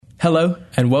Hello,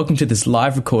 and welcome to this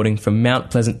live recording from Mount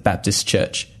Pleasant Baptist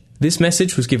Church. This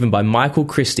message was given by Michael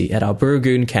Christie at our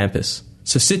Burragoon campus.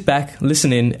 So sit back,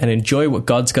 listen in, and enjoy what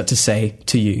God's got to say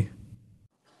to you.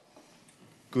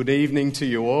 Good evening to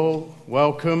you all.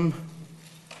 Welcome.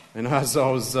 And as I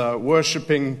was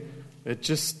worshipping, it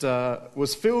just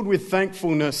was filled with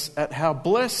thankfulness at how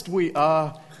blessed we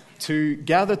are to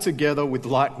gather together with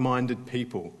like-minded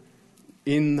people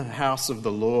in the house of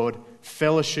the Lord,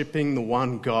 fellowshipping the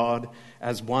one God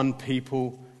as one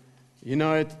people. You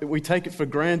know, we take it for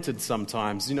granted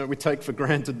sometimes. You know, we take for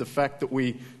granted the fact that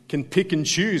we can pick and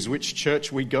choose which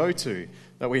church we go to,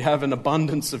 that we have an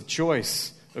abundance of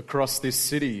choice across this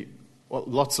city. Well,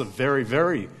 lots of very,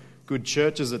 very good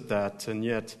churches at that, and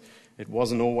yet it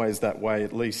wasn't always that way,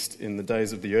 at least in the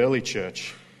days of the early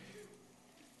church.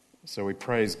 So we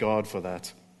praise God for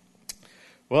that.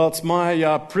 Well, it's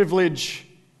my privilege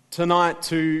tonight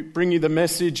to bring you the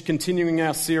message, continuing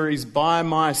our series, By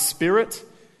My Spirit,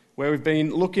 where we've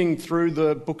been looking through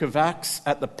the book of Acts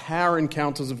at the power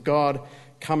encounters of God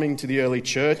coming to the early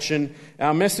church. And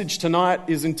our message tonight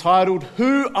is entitled,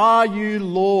 Who Are You,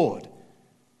 Lord?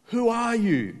 Who are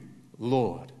you,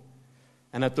 Lord?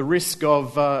 And at the risk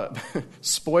of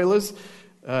spoilers,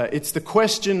 it's the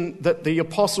question that the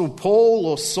Apostle Paul,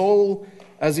 or Saul,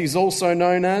 as he's also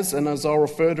known as, and as I'll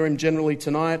refer to him generally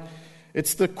tonight,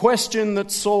 it's the question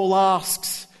that Saul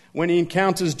asks when he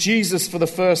encounters Jesus for the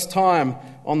first time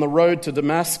on the road to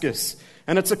Damascus.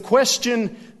 And it's a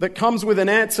question that comes with an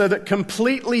answer that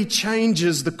completely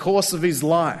changes the course of his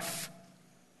life.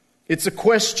 It's a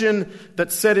question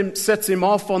that sets him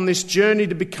off on this journey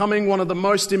to becoming one of the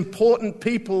most important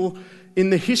people in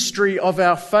the history of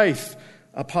our faith,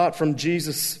 apart from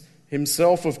Jesus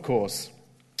himself, of course.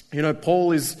 You know,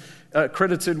 Paul is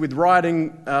credited with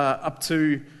writing up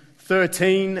to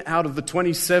 13 out of the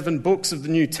 27 books of the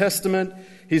New Testament.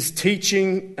 His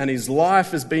teaching and his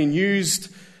life has been used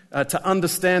to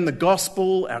understand the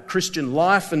gospel, our Christian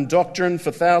life and doctrine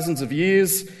for thousands of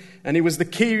years. And he was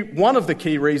one of the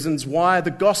key reasons why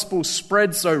the gospel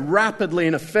spread so rapidly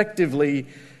and effectively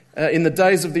in the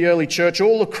days of the early church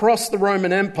all across the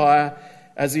Roman Empire,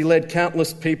 as he led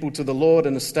countless people to the Lord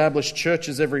and established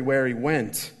churches everywhere he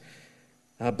went.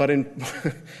 But in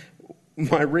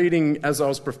my reading as I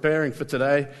was preparing for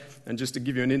today, and just to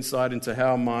give you an insight into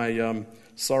how my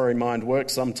sorry mind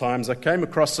works sometimes, I came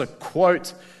across a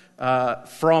quote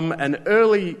from an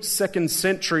early 2nd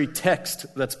century text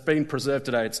that's been preserved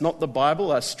today. It's not the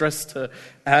Bible, I stress to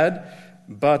add,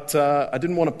 but I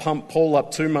didn't want to pump Paul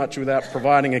up too much without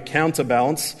providing a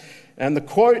counterbalance. And the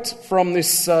quote from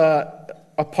this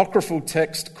apocryphal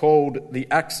text called the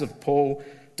Acts of Paul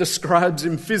describes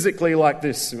him physically like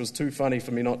this. It was too funny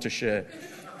for me not to share.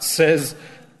 It says,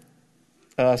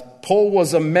 Paul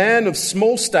was a man of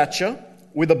small stature,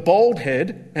 with a bald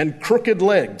head and crooked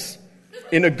legs,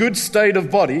 in a good state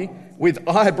of body, with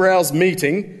eyebrows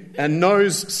meeting and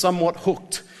nose somewhat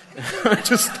hooked. I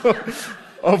just thought,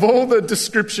 of all the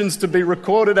descriptions to be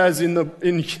recorded as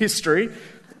in history,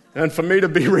 and for me to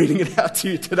be reading it out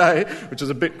to you today, which is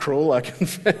a bit cruel, I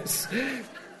confess.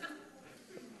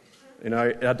 You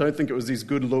know, I don't think it was his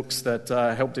good looks that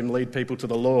helped him lead people to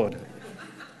the Lord.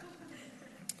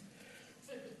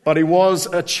 But he was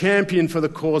a champion for the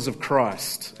cause of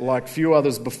Christ, like few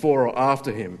others before or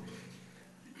after him.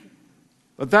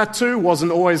 But that too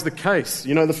wasn't always the case.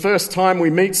 You know, the first time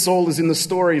we meet Saul is in the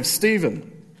story of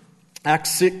Stephen. Acts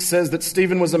 6 says that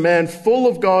Stephen was a man full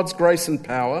of God's grace and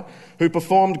power, who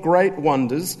performed great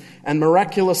wonders and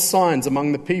miraculous signs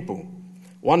among the people.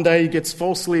 One day he gets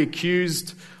falsely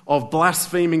accused of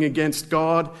blaspheming against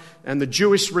God, and the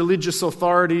Jewish religious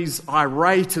authorities,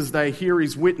 irate as they hear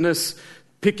his witness,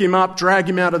 pick him up, drag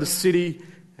him out of the city,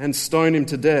 and stone him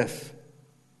to death.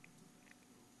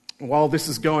 While this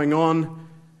is going on,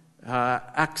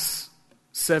 Acts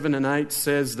 7 and 8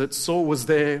 says that Saul was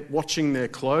there watching their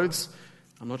clothes.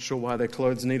 I'm not sure why their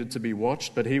clothes needed to be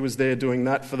watched, but he was there doing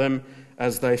that for them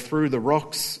as they threw the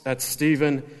rocks at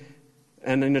Stephen.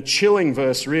 And in a chilling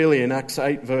verse, really, in Acts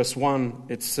 8 verse 1,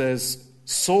 it says,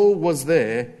 Saul was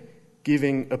there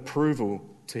giving approval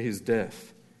to his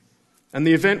death. And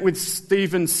the event with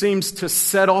Stephen seems to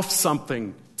set off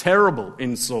something terrible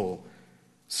in Saul.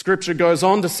 Scripture goes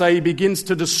on to say he begins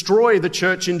to destroy the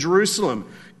church in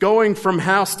Jerusalem, going from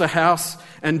house to house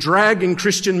and dragging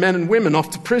Christian men and women off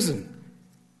to prison.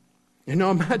 You know,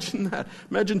 imagine that.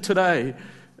 Imagine today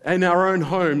in our own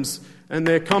homes, and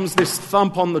there comes this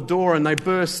thump on the door and they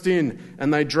burst in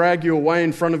and they drag you away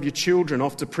in front of your children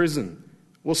off to prison.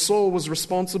 Well, Saul was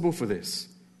responsible for this.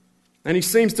 And he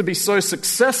seems to be so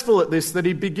successful at this that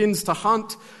he begins to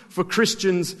hunt for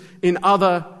Christians in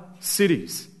other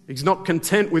cities. He's not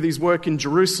content with his work in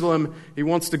Jerusalem. He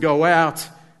wants to go out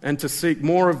and to seek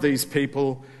more of these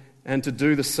people and to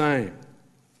do the same.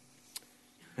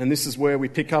 And this is where we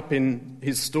pick up in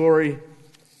his story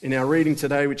in our reading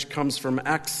today, which comes from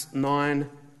Acts 9,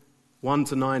 1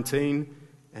 to 19.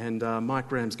 And Mike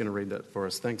Graham's going to read that for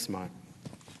us. Thanks, Mike.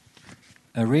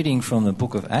 A reading from the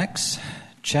book of Acts,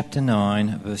 chapter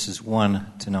 9, verses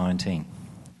 1 to 19.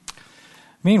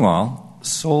 Meanwhile,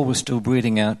 Saul was still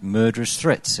breathing out murderous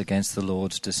threats against the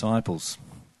Lord's disciples.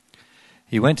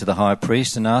 He went to the high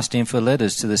priest and asked him for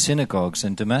letters to the synagogues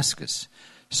in Damascus,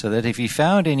 so that if he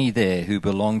found any there who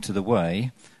belonged to the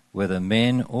way, whether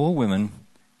men or women,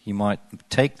 he might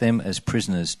take them as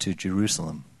prisoners to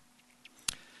Jerusalem.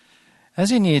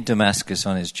 As he neared Damascus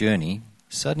on his journey,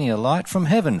 suddenly a light from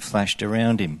heaven flashed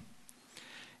around him.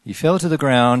 He fell to the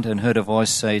ground and heard a voice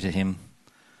say to him,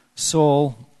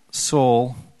 "Saul,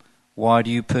 Saul, why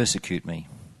do you persecute me?"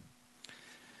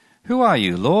 "Who are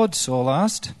you, Lord?" Saul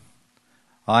asked.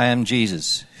 "I am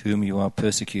Jesus, whom you are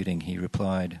persecuting," he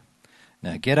replied.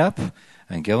 "Now get up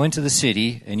and go into the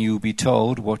city, and you will be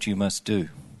told what you must do."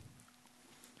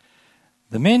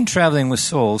 The men travelling with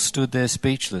Saul stood there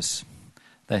speechless.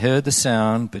 They heard the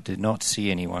sound, but did not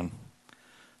see anyone.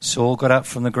 Saul got up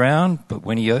from the ground, but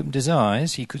when he opened his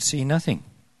eyes, he could see nothing.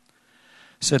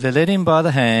 So they led him by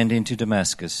the hand into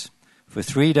Damascus. For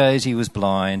 3 days he was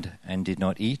blind and did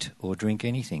not eat or drink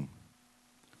anything.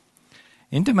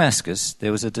 In Damascus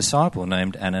there was a disciple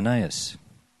named Ananias.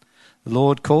 The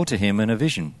Lord called to him in a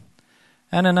vision,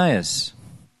 "Ananias."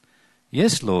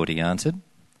 "Yes, Lord," he answered.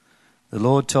 The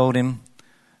Lord told him,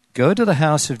 "Go to the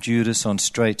house of Judas on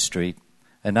Straight Street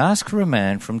and ask for a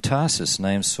man from Tarsus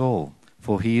named Saul,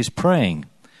 for he is praying.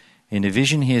 In a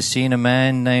vision he has seen a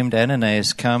man named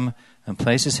Ananias come and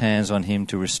place his hands on him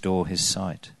to restore his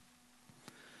sight."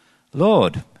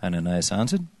 "Lord," Ananias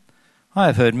answered, "I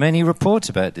have heard many reports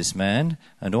about this man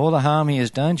and all the harm he has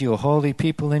done to your holy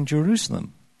people in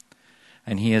Jerusalem.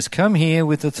 And he has come here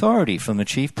with authority from the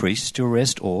chief priests to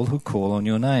arrest all who call on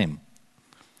your name."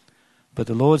 But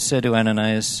the Lord said to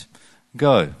Ananias,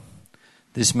 "Go.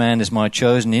 This man is my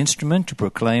chosen instrument to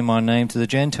proclaim my name to the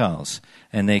Gentiles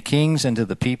and their kings and to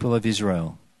the people of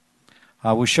Israel.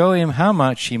 I will show him how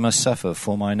much he must suffer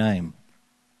for my name."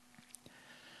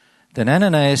 Then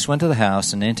Ananias went to the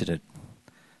house and entered it.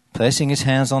 Placing his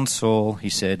hands on Saul, he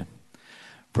said,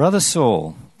 "Brother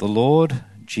Saul, the Lord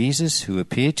Jesus, who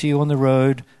appeared to you on the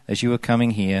road as you were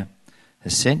coming here,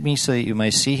 has sent me so that you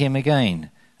may see him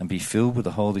again and be filled with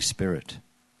the Holy Spirit."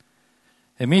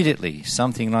 Immediately,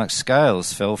 something like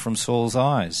scales fell from Saul's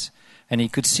eyes, and he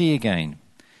could see again.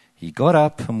 He got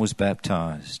up and was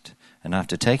baptized, and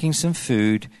after taking some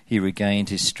food, he regained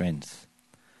his strength.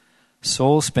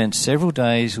 Saul spent several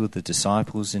days with the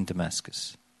disciples in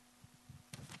Damascus.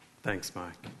 Thanks,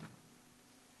 Mike.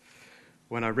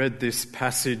 When I read this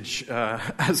passage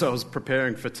as I was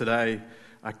preparing for today,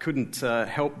 I couldn't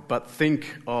help but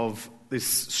think of this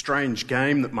strange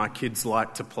game that my kids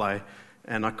like to play.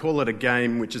 And I call it a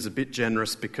game, which is a bit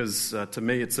generous because to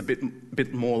me it's a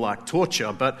bit more like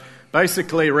torture. But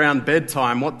basically around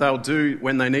bedtime, what they'll do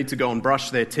when they need to go and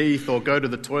brush their teeth or go to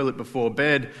the toilet before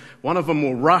bed, one of them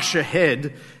will rush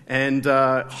ahead and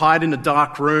hide in a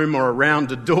dark room or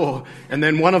around a door. And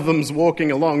then one of them's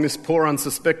walking along, this poor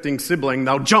unsuspecting sibling,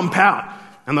 they'll jump out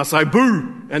and they'll say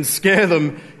boo and scare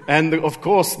them. And of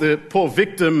course the poor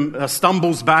victim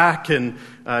stumbles back and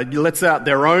lets out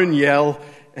their own yell.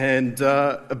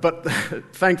 But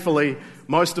thankfully,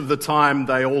 most of the time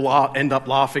they all end up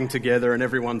laughing together and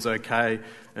everyone's okay.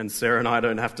 And Sarah and I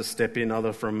don't have to step in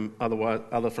other from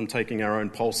taking our own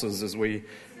pulses as we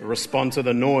respond to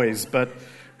the noise. But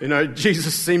you know,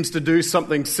 Jesus seems to do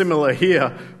something similar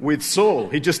here with Saul.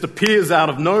 He just appears out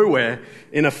of nowhere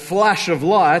in a flash of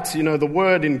light. You know, the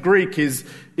word in Greek is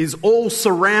all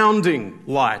surrounding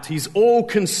light. He's all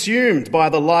consumed by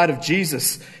the light of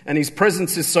Jesus. And his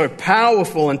presence is so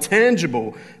powerful and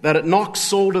tangible that it knocks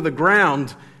Saul to the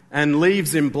ground and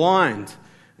leaves him blind.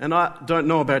 And I don't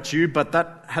know about you, but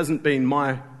that hasn't been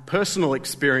my personal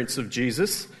experience of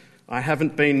Jesus. I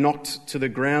haven't been knocked to the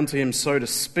ground to him, so to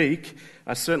speak.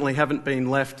 I certainly haven't been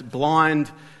left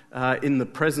blind in the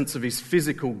presence of his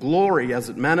physical glory as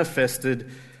it manifested.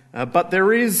 But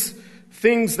there is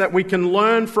things that we can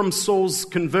learn from Saul's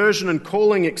conversion and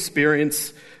calling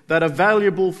experience that are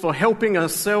valuable for helping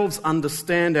ourselves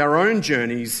understand our own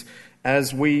journeys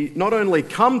as we not only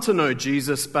come to know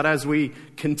Jesus, but as we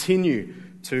continue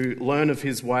to learn of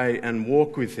his way and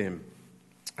walk with him.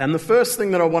 And the first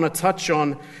thing that I want to touch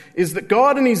on is that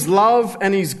God in his love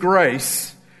and his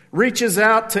grace reaches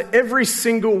out to every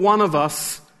single one of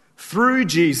us through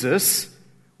Jesus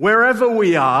wherever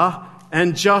we are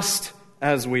and just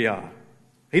as we are.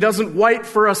 He doesn't wait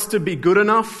for us to be good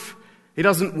enough. He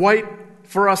doesn't wait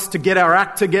for us to get our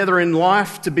act together in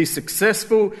life, to be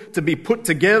successful, to be put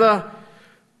together.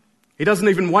 He doesn't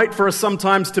even wait for us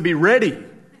sometimes to be ready.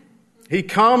 He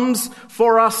comes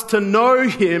for us to know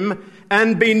Him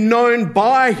and be known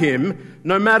by Him,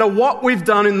 no matter what we've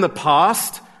done in the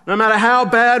past, no matter how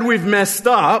bad we've messed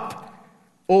up,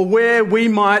 or where we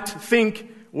might think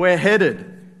we're headed.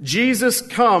 Jesus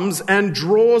comes and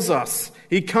draws us.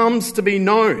 He comes to be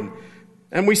known.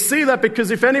 And we see that because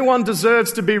if anyone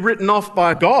deserves to be written off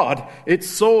by God, it's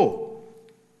Saul.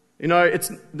 You know,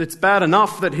 it's bad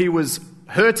enough that he was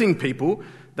hurting people,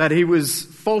 that he was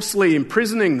falsely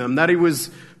imprisoning them, that he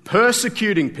was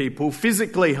persecuting people,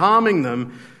 physically harming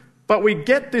them. But we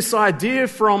get this idea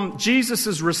from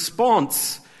Jesus'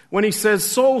 response when he says,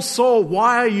 Saul, Saul,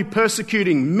 why are you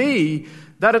persecuting me?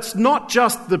 That it's not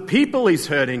just the people he's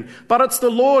hurting, but it's the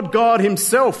Lord God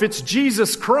himself. It's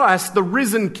Jesus Christ, the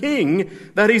risen King,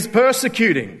 that he's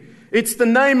persecuting. It's the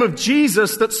name of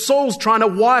Jesus that Saul's trying to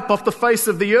wipe off the face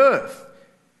of the earth.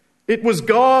 It was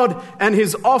God and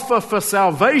his offer for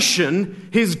salvation,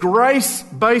 his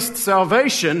grace-based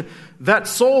salvation, that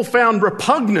Saul found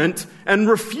repugnant and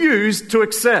refused to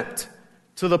accept,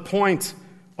 to the point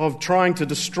of trying to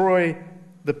destroy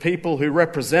the people who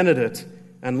represented it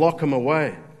and lock them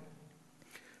away.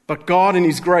 But God, in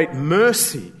his great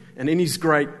mercy and in his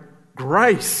great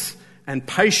grace and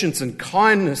patience and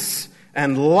kindness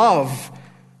and love,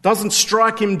 doesn't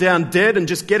strike him down dead and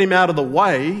just get him out of the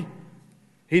way.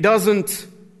 He doesn't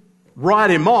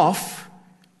write him off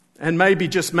and maybe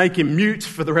just make him mute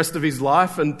for the rest of his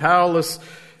life and powerless,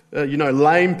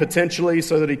 lame potentially,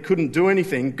 so that he couldn't do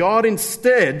anything. God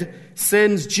instead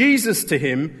sends Jesus to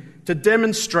him to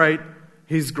demonstrate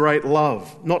his great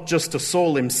love, not just to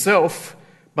Saul himself,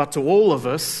 but to all of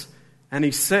us. And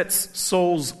he sets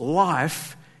Saul's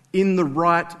life in the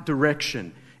right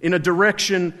direction, in a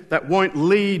direction that won't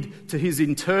lead to his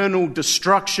internal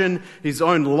destruction, his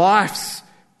own life's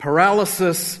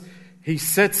paralysis. He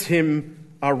sets him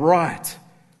aright.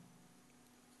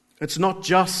 It's not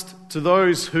just to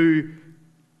those who,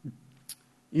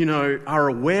 are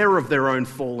aware of their own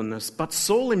fallenness, but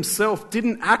Saul himself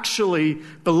didn't actually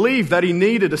believe that he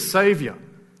needed a savior.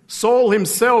 Saul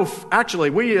himself, actually,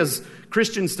 we as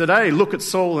Christians today look at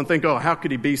Saul and think, oh, how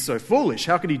could he be so foolish?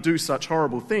 How could he do such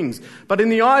horrible things? But in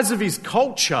the eyes of his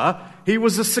culture, he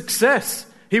was a success.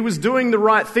 He was doing the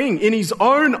right thing. In his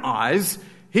own eyes,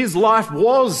 his life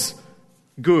was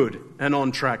good and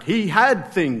on track. He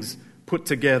had things put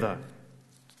together.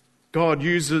 God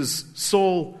uses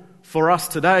Saul for us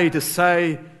today to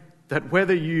say that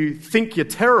whether you think you're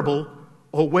terrible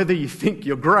or whether you think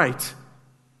you're great,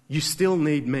 you still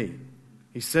need me.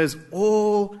 He says,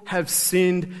 all have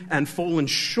sinned and fallen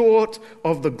short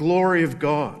of the glory of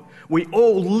God. We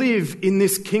all live in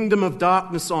this kingdom of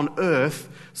darkness on earth,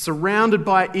 surrounded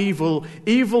by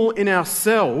evil in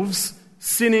ourselves,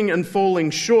 sinning and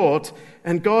falling short.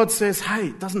 And God says, hey,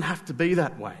 it doesn't have to be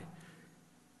that way.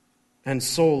 And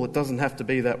Saul, it doesn't have to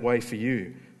be that way for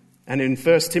you. And in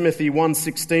 1 Timothy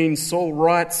 1:16, Saul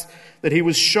writes that he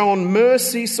was shown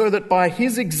mercy so that by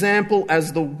his example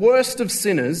as the worst of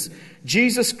sinners,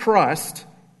 Jesus Christ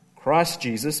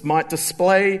Jesus, might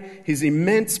display his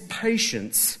immense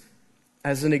patience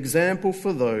as an example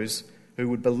for those who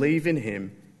would believe in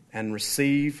him and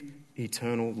receive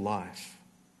eternal life.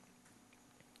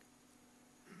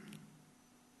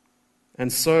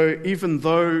 And so even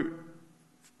though,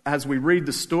 as we read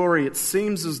the story, it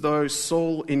seems as though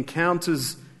Saul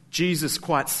encounters Jesus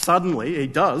quite suddenly, he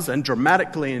does, and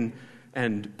dramatically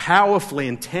and powerfully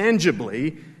and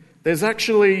tangibly, there's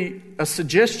actually a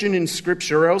suggestion in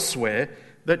Scripture elsewhere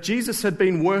that Jesus had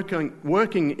been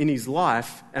working in his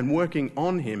life and working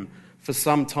on him for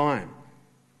some time.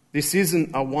 This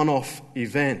isn't a one-off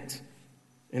event.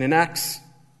 And in Acts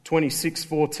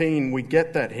 26:14, we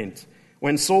get that hint.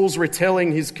 When Saul's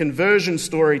retelling his conversion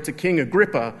story to King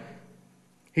Agrippa,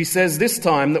 he says this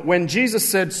time that when Jesus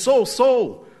said, Saul,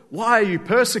 Saul, why are you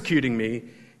persecuting me?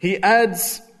 He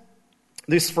adds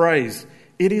this phrase,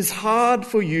 it is hard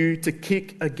for you to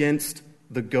kick against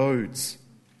the goads.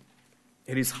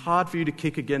 It is hard for you to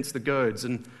kick against the goads.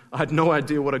 And I had no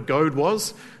idea what a goad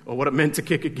was or what it meant to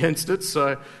kick against it.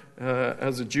 So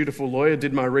as a dutiful lawyer,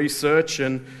 did my research.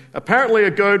 And apparently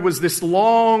a goad was this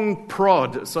long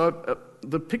prod. So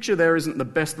the picture there isn't the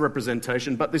best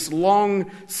representation, but this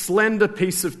long, slender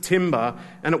piece of timber,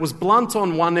 and it was blunt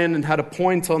on one end and had a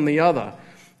point on the other.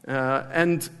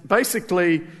 And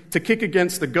basically, to kick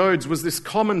against the goads was this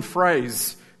common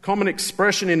phrase, common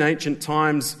expression in ancient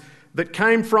times that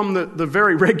came from the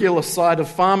very regular side of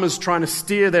farmers trying to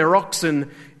steer their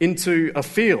oxen into a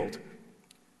field.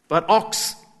 But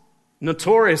ox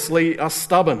notoriously are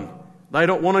stubborn. They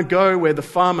don't want to go where the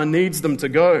farmer needs them to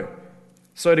go.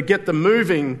 So to get them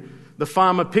moving, the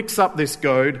farmer picks up this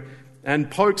goad and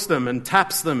pokes them and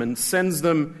taps them and sends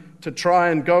them to try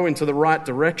and go into the right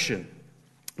direction.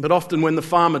 But often when the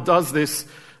farmer does this,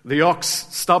 the ox,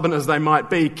 stubborn as they might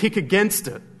be, kick against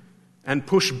it and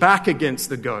push back against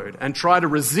the goad and try to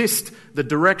resist the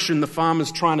direction the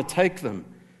farmer's trying to take them.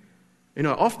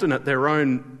 Often at their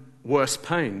own worst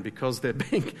pain because they're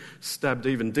being stabbed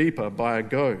even deeper by a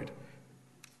goad.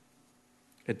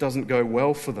 It doesn't go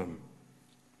well for them.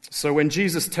 So when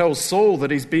Jesus tells Saul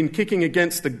that he's been kicking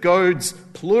against the goads,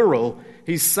 plural,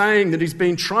 he's saying that he's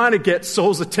been trying to get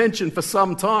Saul's attention for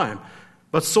some time,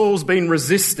 but Saul's been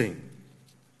resisting.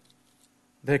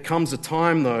 There comes a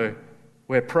time, though,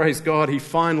 where, praise God, he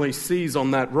finally sees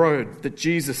on that road that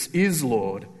Jesus is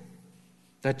Lord,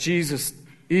 that Jesus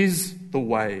is the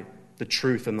way, the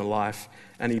truth, and the life,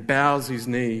 and he bows his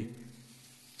knee,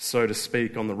 so to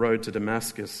speak, on the road to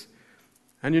Damascus.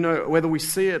 And whether we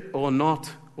see it or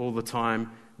not all the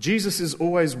time, Jesus is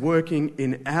always working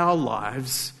in our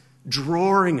lives,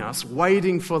 drawing us,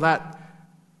 waiting for that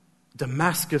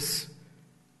Damascus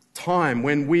time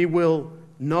when we will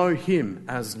know him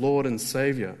as Lord and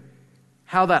Saviour.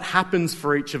 How that happens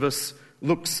for each of us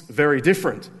looks very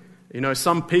different.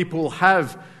 Some people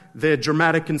have their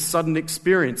dramatic and sudden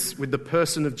experience with the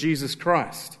person of Jesus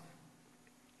Christ.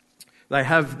 They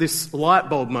have this light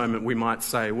bulb moment, we might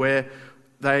say, where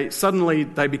they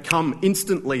become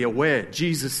instantly aware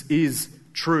Jesus is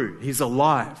true, he's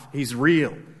alive, he's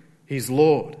real, he's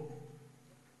Lord.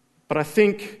 But I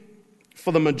think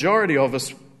for the majority of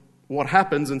us, what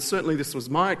happens, and certainly this was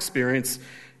my experience,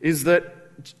 is that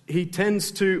we tend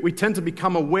to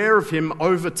become aware of him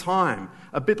over time,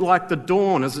 a bit like the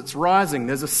dawn as it's rising.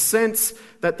 There's a sense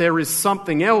that there is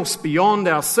something else beyond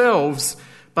ourselves,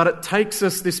 but it takes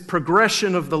us this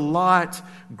progression of the light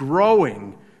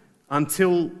growing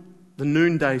until the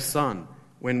noonday sun,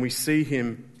 when we see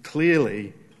him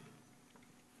clearly.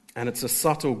 And it's a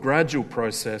subtle, gradual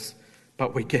process,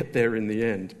 but we get there in the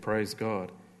end, praise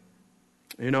God.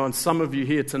 And some of you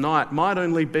here tonight might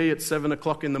only be at 7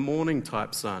 o'clock in the morning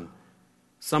type sun.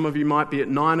 Some of you might be at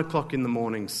 9 o'clock in the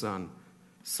morning sun.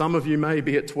 Some of you may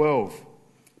be at 12.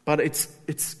 But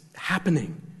it's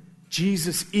happening.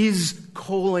 Jesus is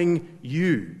calling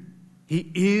you.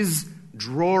 He is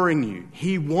drawing you.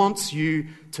 He wants you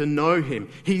to know him.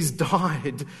 He's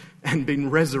died and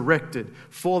been resurrected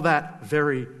for that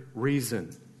very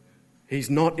reason.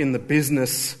 He's not in the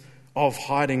business of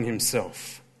hiding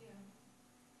himself.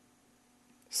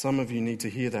 Some of you need to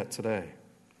hear that today.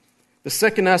 The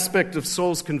second aspect of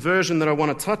Saul's conversion that I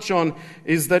want to touch on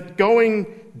is that going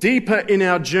deeper in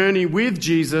our journey with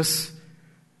Jesus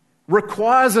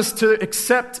requires us to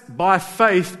accept by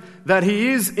faith that he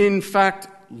is in fact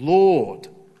Lord.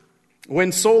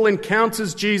 When Saul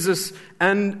encounters Jesus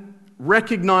and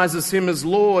recognizes him as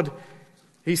Lord,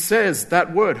 he says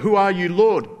that word, "Who are you,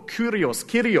 Lord?"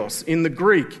 Kyrios in the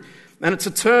Greek. And it's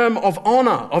a term of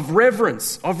honor, of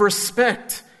reverence, of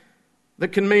respect that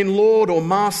can mean Lord or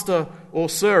Master or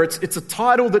Sir. It's a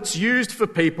title that's used for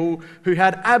people who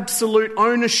had absolute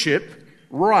ownership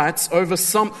rights over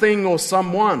something or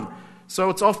someone.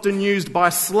 So it's often used by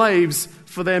slaves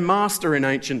for their master in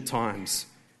ancient times.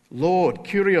 Lord,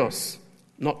 Kyrios,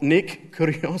 not Nick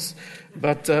Kyrios,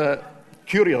 but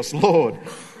Kyrios, Lord.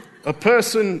 A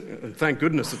person, thank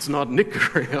goodness it's not Nick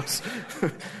Kyrios.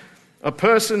 A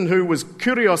person who was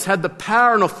Kyrios had the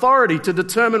power and authority to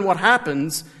determine what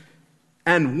happens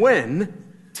and when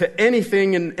to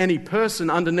anything and any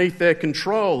person underneath their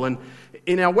control. And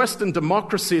in our Western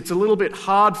democracy, it's a little bit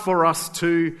hard for us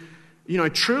to,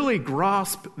 truly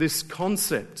grasp this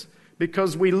concept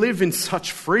because we live in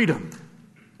such freedom,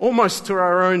 almost to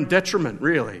our own detriment,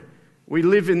 really. We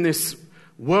live in this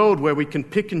world where we can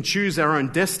pick and choose our own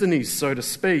destinies, so to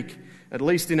speak, at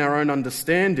least in our own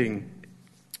understanding.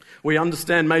 We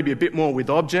understand maybe a bit more with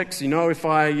objects. If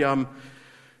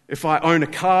I own a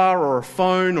car or a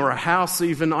phone or a house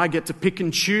even, I get to pick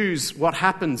and choose what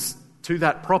happens to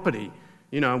that property.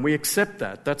 And we accept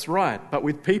that. That's right. But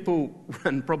with people,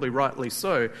 and probably rightly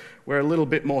so, we're a little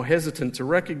bit more hesitant to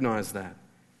recognize that.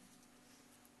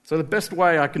 So the best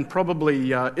way I can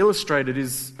probably illustrate it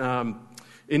is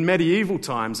in medieval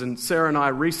times. And Sarah and I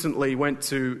recently went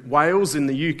to Wales in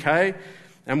the UK,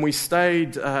 and we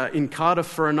stayed in Cardiff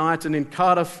for a night. And in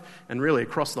Cardiff, and really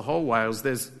across the whole Wales,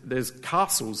 there's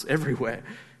castles everywhere.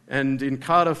 And in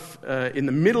Cardiff, in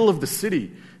the middle of the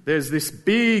city, there's this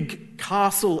big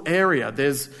castle area.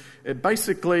 There's it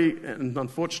basically, and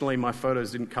unfortunately my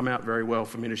photos didn't come out very well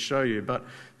for me to show you, but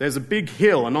there's a big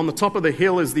hill, and on the top of the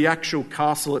hill is the actual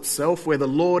castle itself, where the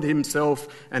Lord himself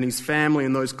and his family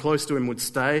and those close to him would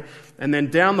stay. And then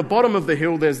down the bottom of the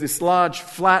hill, there's this large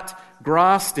flat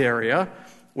grassed area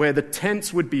where the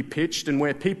tents would be pitched and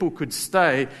where people could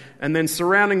stay. And then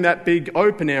surrounding that big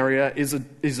open area is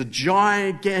a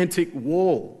gigantic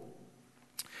wall.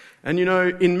 And you know,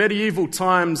 in medieval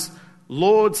times,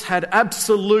 lords had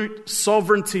absolute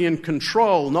sovereignty and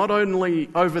control, not only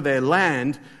over their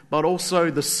land, but also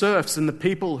the serfs and the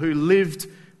people who lived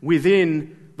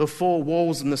within the four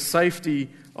walls and the safety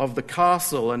of the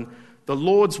castle. And the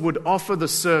lords would offer the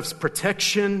serfs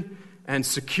protection and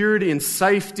security and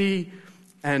safety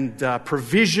and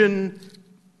provision.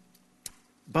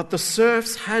 But the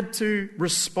serfs had to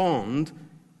respond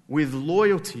with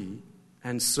loyalty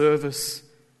and service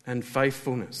and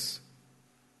faithfulness.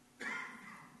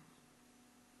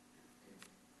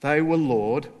 They were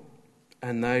Lord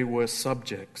and they were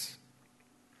subjects.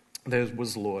 There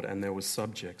was Lord and there was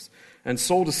subjects. And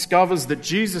Saul discovers that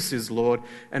Jesus is Lord,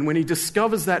 and when he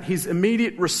discovers that, his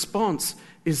immediate response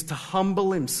is to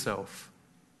humble himself.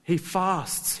 He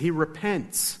fasts, he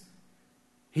repents,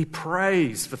 he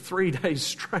prays for 3 days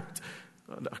straight.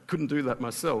 I couldn't do that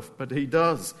myself, but he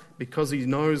does because he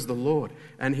knows the Lord.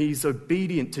 And he's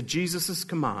obedient to Jesus'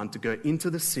 command to go into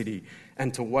the city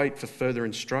and to wait for further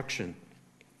instruction.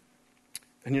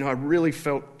 And you know, I really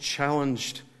felt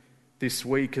challenged this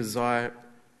week as I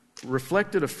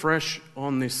reflected afresh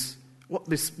on this, what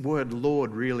this word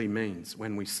Lord really means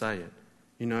when we say it.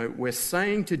 You know, we're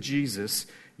saying to Jesus,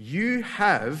 you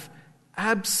have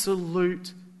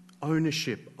absolute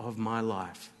ownership of my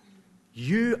life.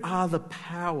 You are the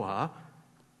power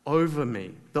over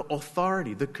me, the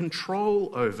authority, the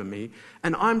control over me,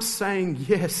 and I'm saying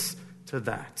yes to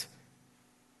that.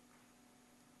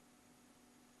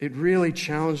 It really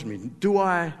challenged me. Do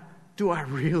I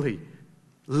really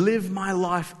live my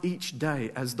life each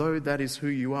day as though that is who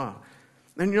you are?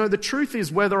 And you know, the truth is,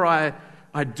 whether I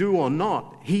do or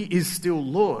not, he is still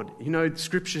Lord. You know,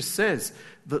 Scripture says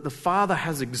that the Father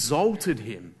has exalted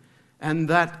him, and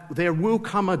that there will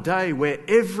come a day where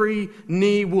every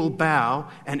knee will bow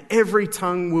and every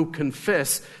tongue will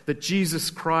confess that Jesus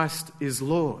Christ is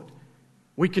Lord.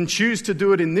 We can choose to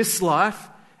do it in this life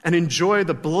and enjoy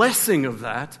the blessing of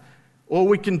that, or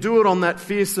we can do it on that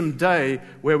fearsome day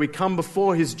where we come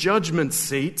before his judgment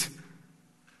seat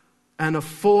and are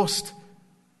forced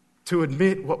to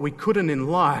admit what we couldn't in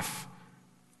life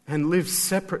and live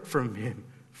separate from him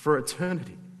for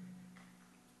eternity.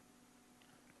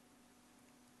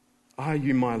 Are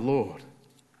you my Lord?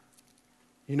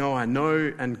 You know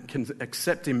and can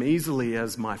accept him easily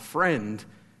as my friend,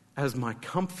 as my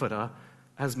comforter,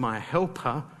 as my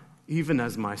helper, even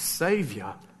as my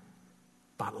Savior.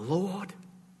 But Lord,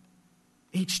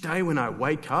 each day when I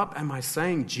wake up, am I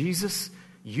saying, Jesus,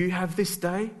 you have this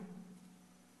day?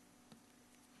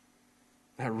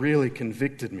 That really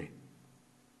convicted me.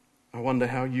 I wonder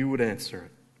how you would answer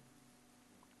it.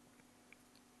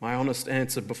 My honest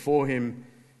answer before him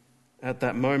at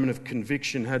that moment of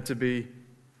conviction had to be,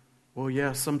 well,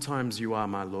 yeah, sometimes you are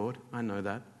my Lord. I know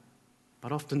that.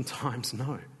 But oftentimes,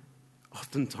 no.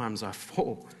 Oftentimes I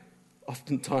fall.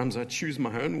 Oftentimes I choose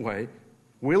my own way,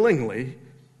 willingly,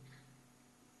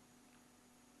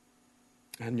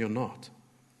 and you're not.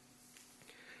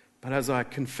 But as I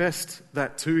confessed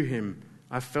that to him,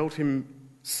 I felt him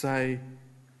say,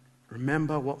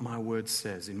 remember what my word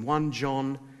says. In 1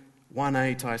 John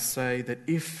 1:8, I say that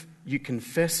if you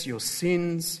confess your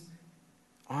sins,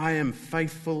 I am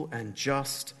faithful and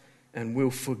just and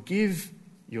will forgive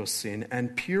your sin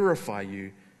and purify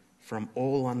you from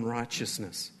all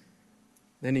unrighteousness.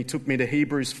 Then he took me to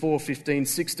Hebrews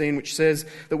 4:15-16, which says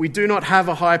that we do not have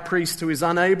a high priest who is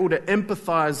unable to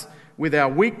empathize with our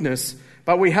weakness,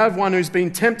 but we have one who's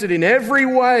been tempted in every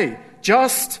way,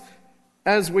 just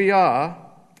as we are,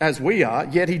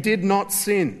 yet he did not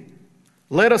sin.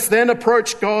 Let us then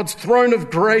approach God's throne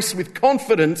of grace with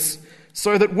confidence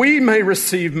so that we may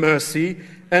receive mercy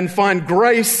and find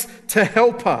grace to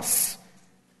help us.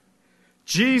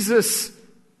 Jesus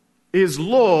is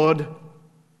Lord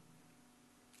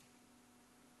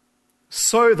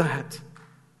so that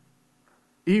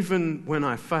even when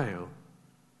I fail,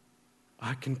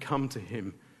 I can come to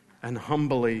him and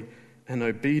humbly and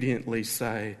obediently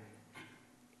say,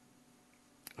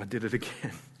 I did it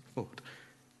again, Lord.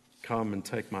 Come and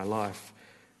take my life.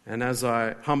 And as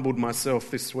I humbled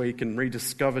myself this week and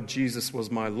rediscovered Jesus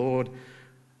was my Lord,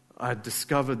 I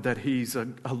discovered that he's a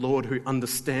Lord who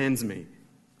understands me.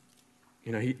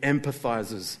 You know, he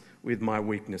empathizes with my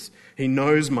weakness. He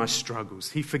knows my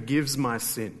struggles. He forgives my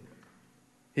sin.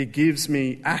 He gives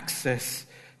me access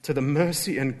to the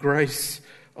mercy and grace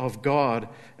of God,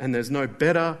 and there's no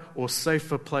better or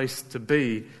safer place to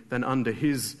be than under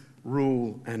his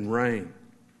rule and reign.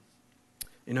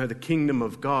 You know, the kingdom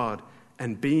of God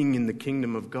and being in the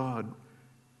kingdom of God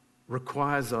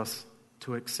requires us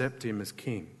to accept him as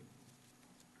king.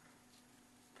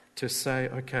 To say,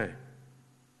 okay,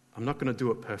 I'm not going to do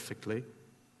it perfectly,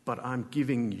 but I'm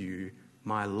giving you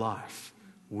my life.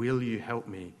 Will you help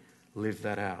me live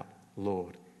that out,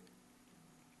 Lord?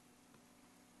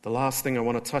 The last thing I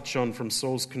want to touch on from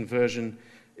Saul's conversion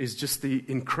is just the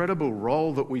incredible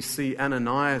role that we see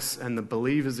Ananias and the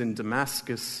believers in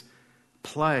Damascus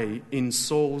play in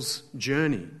Saul's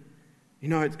journey. You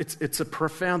know, it's a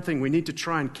profound thing. We need to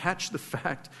try and catch the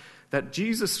fact that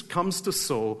Jesus comes to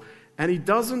Saul and he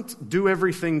doesn't do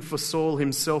everything for Saul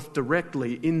himself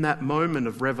directly in that moment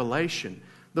of revelation.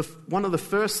 One of the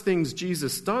first things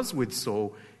Jesus does with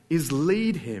Saul is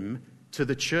lead him to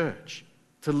the church,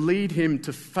 to lead him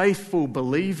to faithful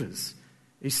believers.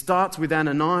 He starts with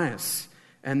Ananias,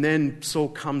 and then Saul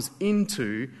comes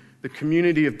into the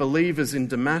community of believers in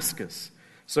Damascus.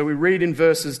 So we read in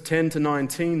verses 10 to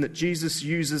 19 that Jesus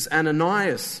uses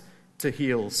Ananias to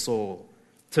heal Saul,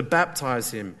 to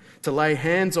baptize him, to lay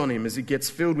hands on him as he gets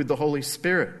filled with the Holy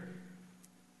Spirit,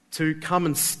 to come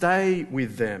and stay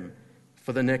with them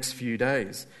for the next few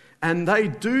days. And they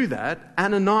do that,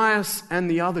 Ananias and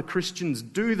the other Christians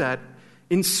do that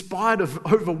in spite of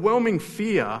overwhelming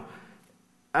fear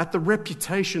at the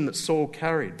reputation that Saul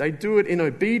carried. They do it in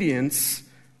obedience,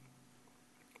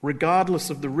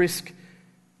 regardless of the risk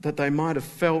that they might have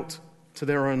felt to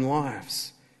their own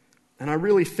lives. And I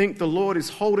really think the Lord is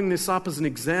holding this up as an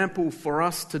example for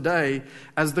us today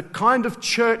as the kind of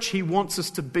church he wants us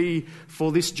to be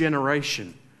for this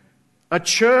generation. A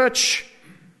church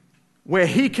where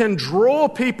he can draw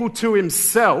people to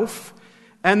himself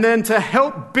and then to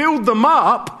help build them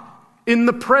up in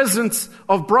the presence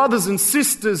of brothers and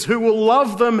sisters who will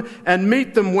love them and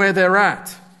meet them where they're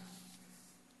at.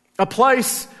 A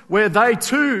place where they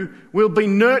too will be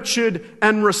nurtured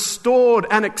and restored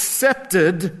and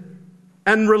accepted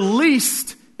and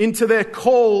released into their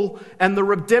call and the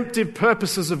redemptive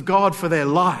purposes of God for their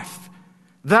life.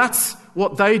 That's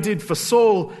what they did for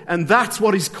Saul, and that's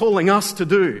what he's calling us to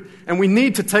do. And we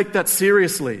need to take that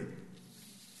seriously.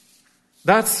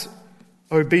 That's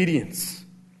obedience.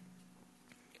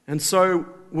 And so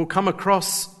we'll come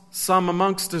across some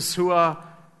amongst us who are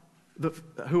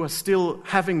still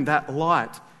having that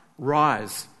light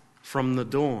rise from the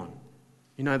dawn.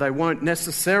 You know, they won't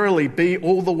necessarily be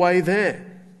all the way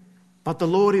there, but the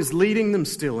Lord is leading them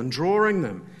still and drawing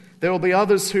them. There will be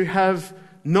others who have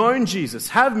known Jesus,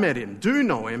 have met him, do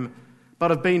know him, but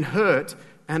have been hurt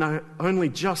and are only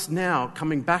just now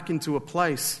coming back into a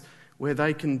place where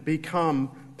they can become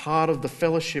part of the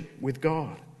fellowship with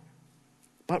God.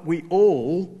 But we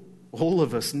all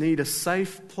of us need a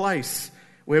safe place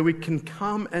where we can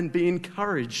come and be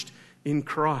encouraged in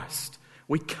Christ.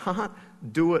 We can't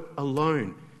do it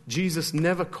alone. Jesus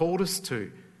never called us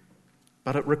to.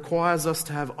 But it requires us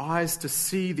to have eyes to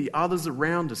see the others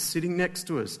around us, sitting next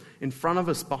to us, in front of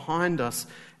us, behind us,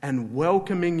 and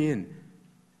welcoming in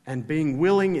and being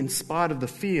willing, in spite of the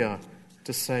fear,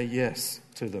 to say yes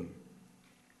to them.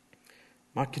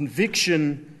 My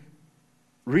conviction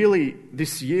really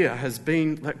this year has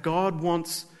been that God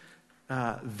wants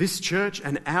this church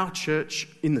and our church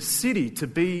in the city to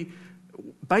be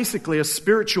basically a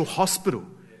spiritual hospital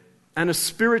and a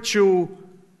spiritual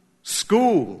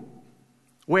school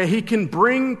where he can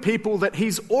bring people that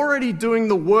he's already doing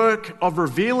the work of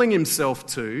revealing himself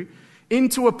to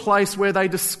into a place where they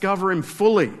discover him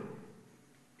fully.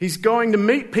 He's going to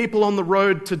meet people on the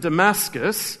road to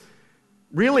Damascus,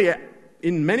 really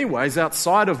in many ways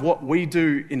outside of what we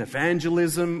do in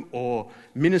evangelism or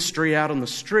ministry out on the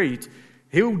street.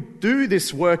 He'll do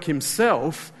this work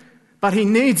himself, but he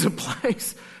needs a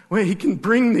place where he can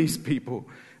bring these people.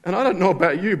 And I don't know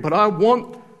about you, but I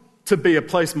want to be a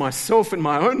place myself in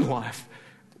my own life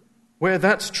where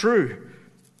that's true.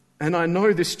 And I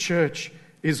know this church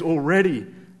is already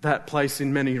that place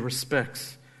in many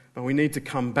respects, but we need to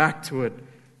come back to it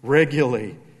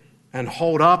regularly and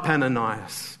hold up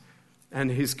Ananias and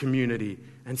his community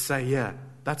and say, yeah,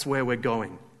 that's where we're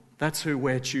going. That's who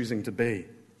we're choosing to be.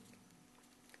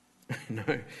 You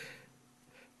know,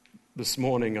 this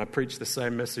morning I preached the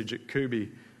same message at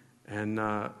Kubi, and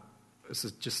this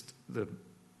is just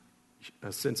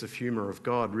a sense of humour of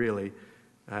God, really.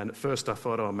 And at first I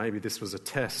thought, oh, maybe this was a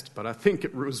test, but I think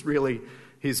it was really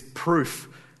his proof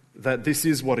that this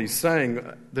is what he's saying.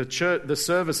 The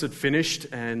service had finished,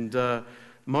 and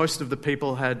most of the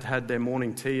people had had their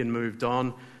morning tea and moved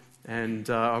on. And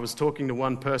I was talking to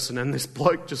one person, and this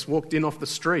bloke just walked in off the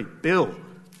street. Bill.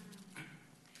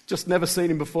 Just never seen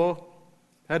him before.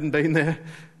 Hadn't been there.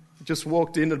 Just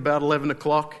walked in at about 11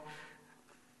 o'clock.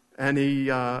 And he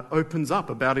opens up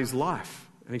about his life.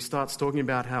 And he starts talking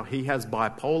about how he has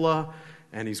bipolar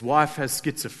and his wife has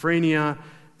schizophrenia.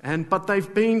 But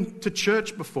they've been to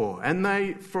church before. And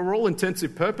they, for all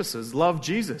intensive purposes, love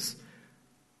Jesus.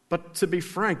 But to be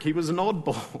frank, he was an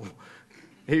oddball.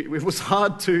 It was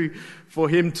hard for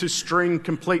him to string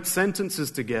complete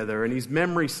sentences together, and his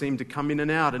memory seemed to come in and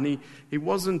out, and he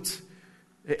wasn't...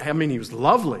 I mean, he was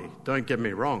lovely, don't get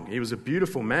me wrong. He was a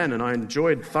beautiful man, and I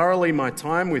enjoyed thoroughly my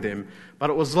time with him, but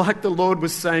it was like the Lord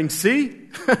was saying, see,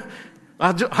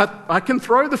 I can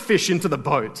throw the fish into the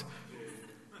boat,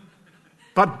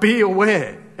 but be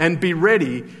aware and be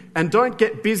ready, and don't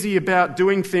get busy about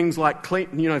doing things like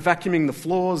vacuuming the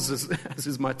floors, as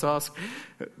is my task,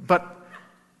 but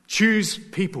choose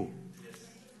people.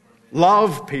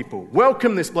 Love people.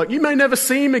 Welcome this bloke. You may never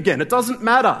see him again. It doesn't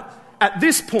matter. At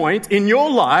this point in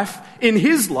your life, in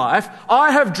his life,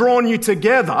 I have drawn you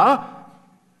together.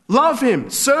 Love him.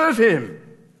 Serve him.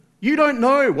 You don't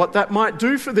know what that might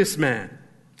do for this man.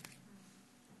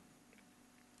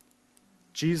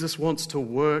 Jesus wants to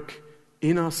work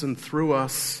in us and through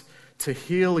us to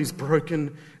heal his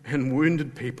broken and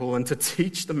wounded people and to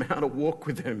teach them how to walk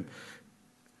with him,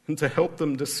 and to help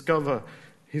them discover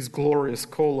his glorious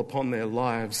call upon their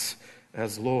lives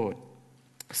as Lord.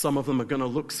 Some of them are going to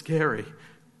look scary.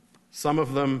 Some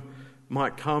of them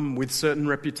might come with certain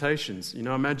reputations.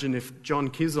 Imagine if John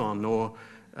Kizon or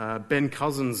Ben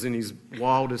Cousins in his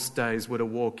wildest days were to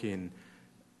walk in.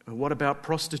 What about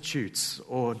prostitutes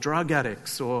or drug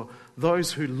addicts or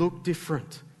those who look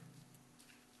different?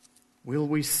 Will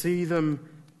we see them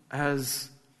as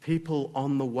people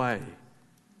on the way?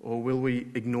 Or will we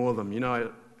ignore them?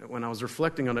 When I was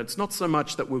reflecting on it, it's not so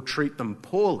much that we'll treat them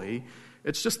poorly,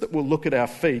 it's just that we'll look at our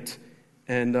feet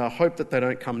and hope that they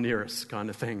don't come near us, kind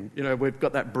of thing. We've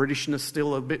got that Britishness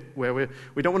still a bit where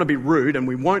we don't want to be rude, and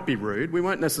we won't be rude. We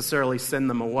won't necessarily send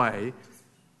them away,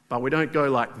 but we don't go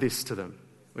like this to them.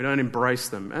 We don't embrace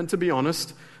them. And to be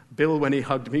honest, Bill, when he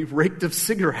hugged me, reeked of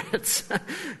cigarettes.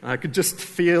 I could just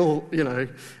feel,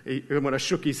 when I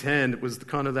shook his hand, it was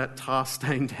kind of that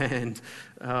tar-stained hand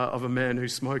of a man who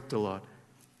smoked a lot.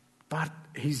 But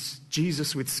he's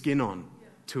Jesus with skin on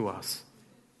to us.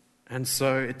 And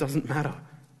so it doesn't matter.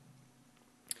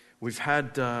 We've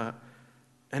had an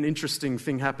interesting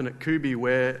thing happen at Kubi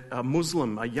where a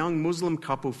young Muslim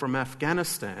couple from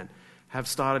Afghanistan have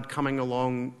started coming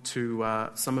along to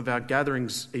some of our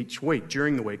gatherings each week,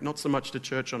 during the week. Not so much to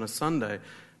church on a Sunday,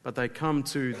 but they come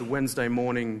to the Wednesday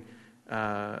morning,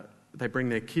 they bring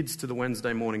their kids to the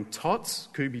Wednesday morning tots,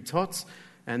 Kubi tots,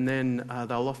 and then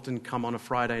they'll often come on a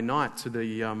Friday night to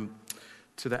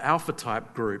the Alpha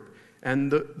type group.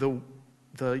 And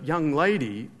the young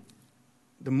lady,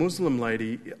 the Muslim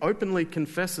lady, openly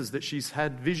confesses that she's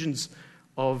had visions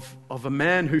of a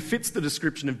man who fits the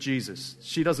description of Jesus.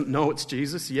 She doesn't know it's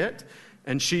Jesus yet,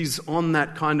 and she's on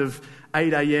that kind of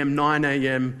 8 a.m., 9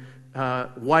 a.m.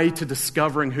 Way to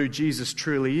discovering who Jesus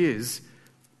truly is.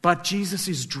 But Jesus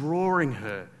is drawing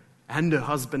her and her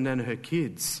husband and her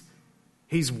kids.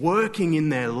 He's working in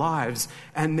their lives,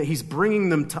 and he's bringing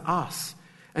them to us.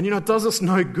 And it does us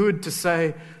no good to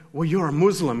say, well, you're a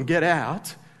Muslim, get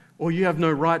out, or you have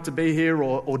no right to be here,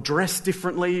 or dress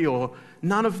differently, or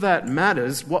none of that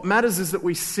matters. What matters is that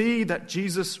we see that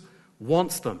Jesus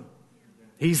wants them.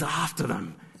 He's after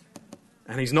them.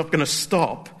 And he's not going to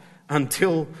stop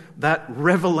until that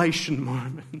revelation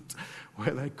moment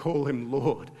where they call him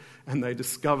Lord and they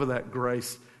discover that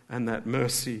grace and that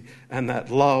mercy and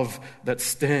that love that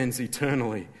stands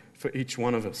eternally for each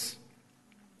one of us.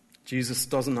 Jesus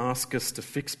doesn't ask us to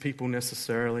fix people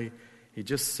necessarily. He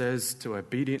just says to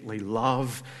obediently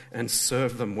love and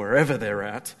serve them wherever they're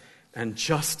at, and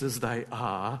just as they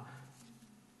are,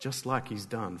 just like he's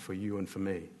done for you and for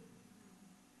me.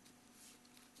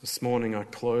 This morning I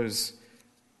close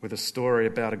with a story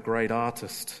about a great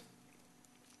artist.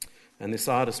 And this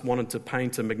artist wanted to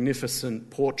paint a magnificent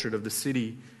portrait of the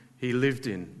city he lived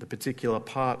in, the particular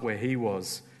part where he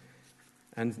was.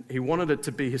 And he wanted it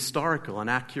to be historical and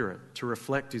accurate, to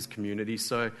reflect his community,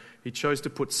 so he chose to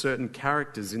put certain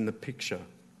characters in the picture.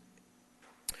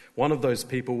 One of those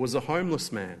people was a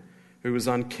homeless man who was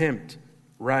unkempt,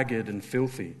 ragged and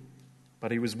filthy,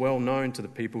 but he was well known to the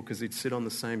people because he'd sit on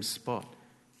the same spot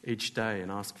each day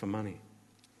and ask for money.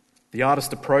 The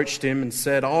artist approached him and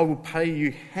said, "I will pay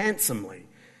you handsomely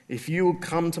if you will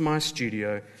come to my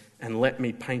studio and let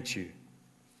me paint you."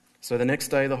 So the next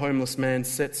day the homeless man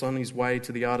sets on his way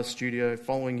to the artist's studio,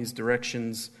 following his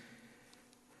directions.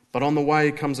 But on the way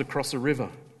he comes across a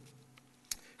river.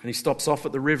 And he stops off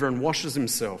at the river and washes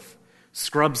himself,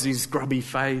 scrubs his grubby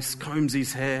face, combs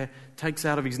his hair, takes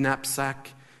out of his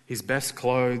knapsack his best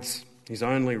clothes, his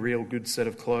only real good set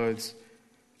of clothes.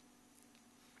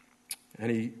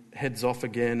 And he heads off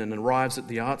again and arrives at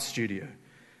the art studio.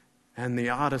 And the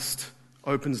artist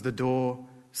opens the door,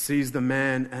 sees the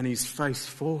man, and his face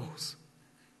falls.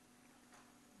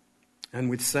 And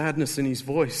with sadness in his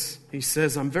voice, he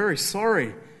says, "I'm very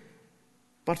sorry,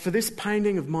 but for this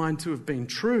painting of mine to have been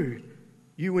true,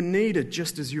 you were needed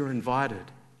just as you're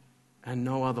invited, and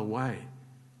no other way."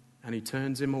 And he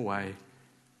turns him away,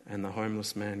 and the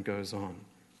homeless man goes on.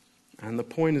 And the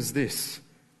point is this: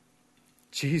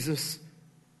 Jesus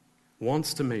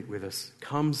wants to meet with us,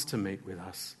 comes to meet with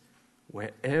us,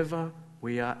 wherever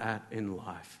we are at in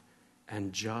life,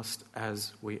 and just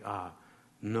as we are,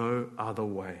 no other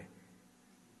way.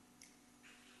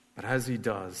 But as he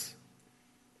does,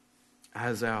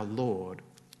 as our Lord,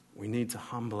 we need to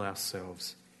humble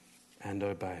ourselves and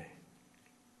obey.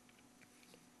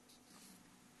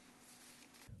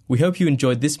 We hope you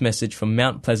enjoyed this message from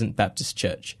Mount Pleasant Baptist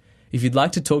Church. If you'd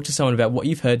like to talk to someone about what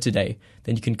you've heard today,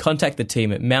 then you can contact the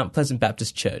team at Mount Pleasant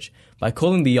Baptist Church by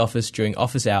calling the office during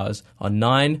office hours on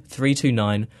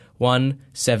 9329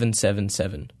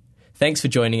 1777. Thanks for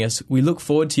joining us. We look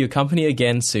forward to your company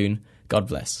again soon. God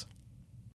bless.